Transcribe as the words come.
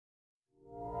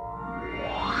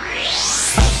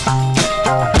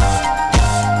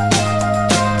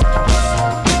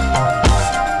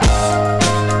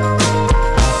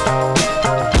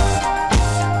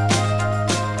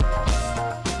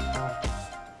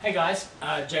Hey guys,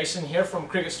 Jason here from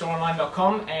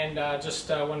cricketstoreonline.com, and just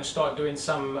want to start doing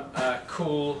some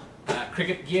cool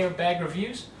cricket gear bag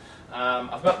reviews.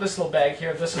 I've got this little bag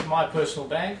here. This is my personal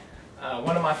bag,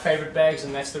 one of my favorite bags,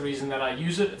 and that's the reason that I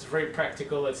use it. It's very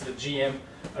practical. It's the GM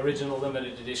Original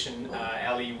Limited Edition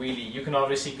LE Wheelie. You can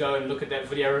obviously go and look at that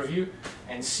video review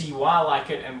and see why I like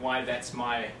it and why that's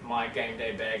my game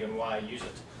day bag and why I use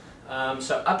it.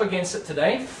 So up against it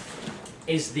today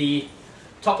is the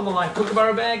top of the line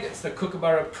Kookaburra bag. It's the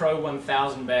Kookaburra Pro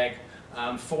 1000 bag.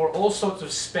 For all sorts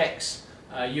of specs,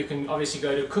 you can obviously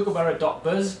go to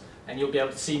kookaburra.biz and you'll be able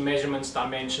to see measurements,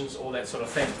 dimensions, all that sort of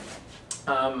thing.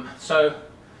 So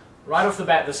right off the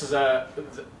bat, this is the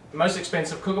most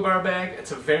expensive Kookaburra bag.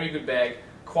 It's a very good bag.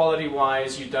 Quality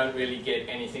wise, you don't really get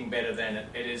anything better than it.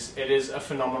 It is a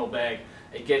phenomenal bag.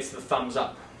 It gets the thumbs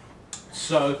up.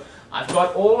 So I've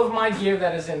got all of my gear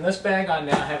that is in this bag. I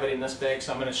now have it in this bag,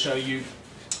 so I'm going to show you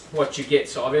what you get.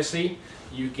 So obviously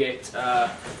you get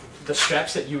the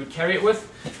straps that you would carry it with.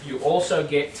 You also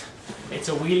get, it's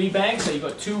a wheelie bag, so you've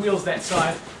got two wheels that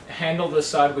side, a handle this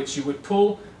side which you would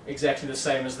pull, exactly the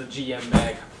same as the GM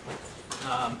bag.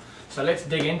 So let's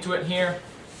dig into it here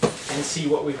and see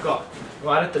what we've got.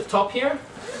 Right at the top here,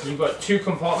 you've got two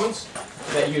compartments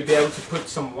that you'd be able to put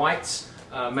some whites,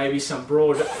 maybe some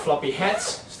broad floppy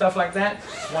hats, stuff like that,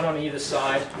 one on either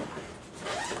side.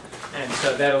 And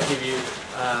so that'll give you,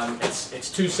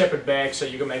 it's two separate bags, so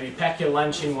you can maybe pack your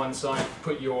lunch in one side,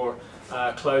 put your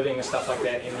clothing and stuff like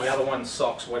that in the other one,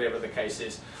 socks, whatever the case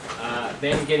is.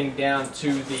 Then getting down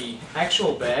to the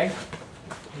actual bag,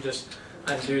 just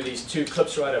undo these two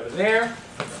clips right over there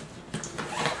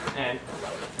and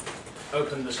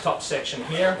open this top section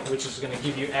here, which is going to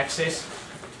give you access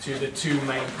to the two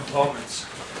main compartments.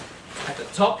 At the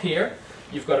top here,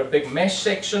 you've got a big mesh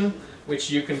section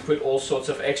which you can put all sorts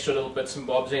of extra little bits and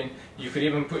bobs in. You could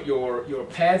even put your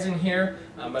pads in here,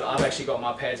 but I've actually got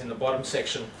my pads in the bottom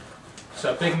section.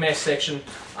 So big mesh section.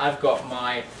 I've got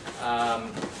my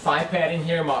thigh pad in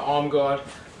here, my arm guard,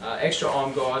 extra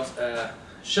arm guards,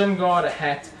 shin guard, a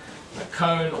hat, a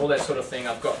cone, all that sort of thing.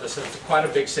 I've got this. It's quite a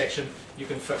big section. You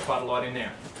can fit quite a lot in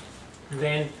there.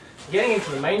 Then getting into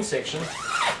the main section,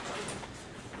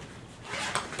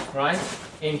 right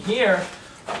in here,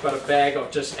 I've got a bag of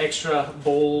just extra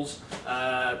balls,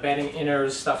 batting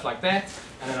inners, stuff like that,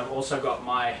 and then I've also got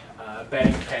my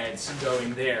batting pads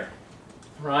going there,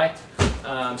 right?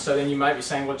 So then you might be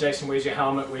saying, well, Jason, where's your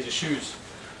helmet, where's your shoes?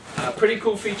 Pretty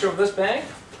cool feature of this bag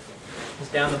is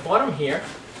down the bottom here,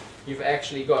 you've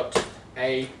actually got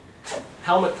a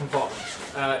helmet compartment.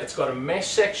 It's got a mesh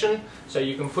section, so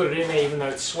you can put it in there even though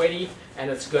it's sweaty, and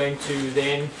it's going to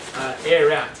then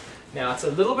air out. Now it's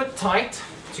a little bit tight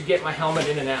to get my helmet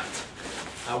in and out,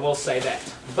 I will say that,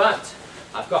 but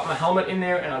I've got my helmet in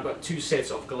there and I've got two sets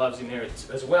of gloves in there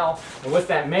as well, and with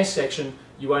that mesh section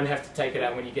you won't have to take it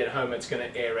out when you get home. It's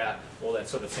going to air out, all that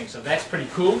sort of thing, so that's pretty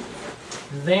cool.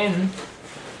 Then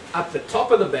up the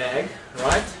top of the bag,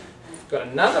 right, got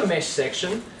another mesh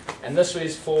section, and this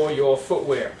is for your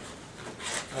footwear.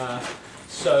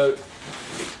 So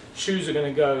shoes are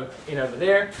going to go in over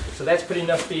there, so that's pretty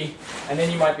nifty. And then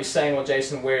you might be saying, well,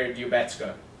 Jason, where do your bats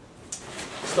go?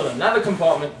 Still another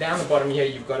compartment down the bottom here,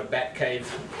 you've got a bat cave,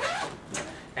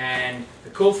 and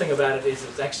the cool thing about it is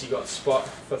it's actually got a spot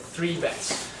for 3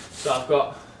 bats. So I've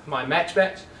got my match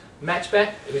bat,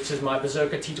 which is my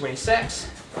Berserker T20 Sax,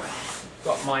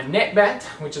 got my net bat,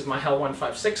 which is my Hell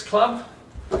 156 club,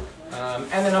 and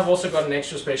then I've also got an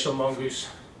extra special mongoose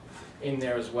in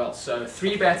there as well. So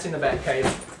 3 bats in the bat cave.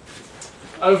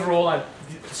 Overall, I'd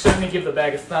certainly give the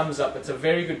bag a thumbs up. It's a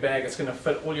very good bag. It's going to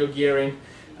fit all your gear in.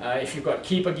 If you've got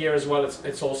keeper gear as well,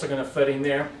 it's also going to fit in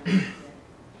there.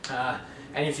 And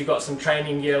if you've got some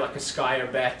training gear like a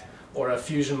Skyer bat or a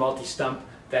Fusion multi-stump,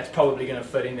 that's probably going to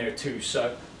fit in there too.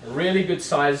 So a really good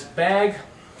sized bag.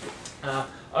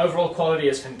 Overall quality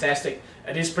is fantastic.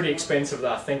 It is pretty expensive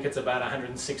though. I think it's about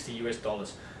 $160 US.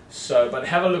 So, but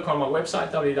have a look on my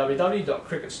website,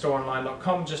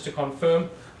 www.cricketstoreonline.com, just to confirm.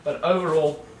 But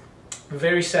overall,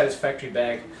 very satisfactory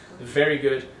bag, very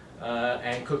good,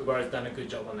 and Kookaburra has done a good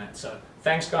job on that. So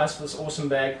thanks guys for this awesome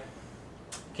bag.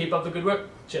 Keep up the good work.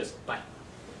 Cheers. Bye.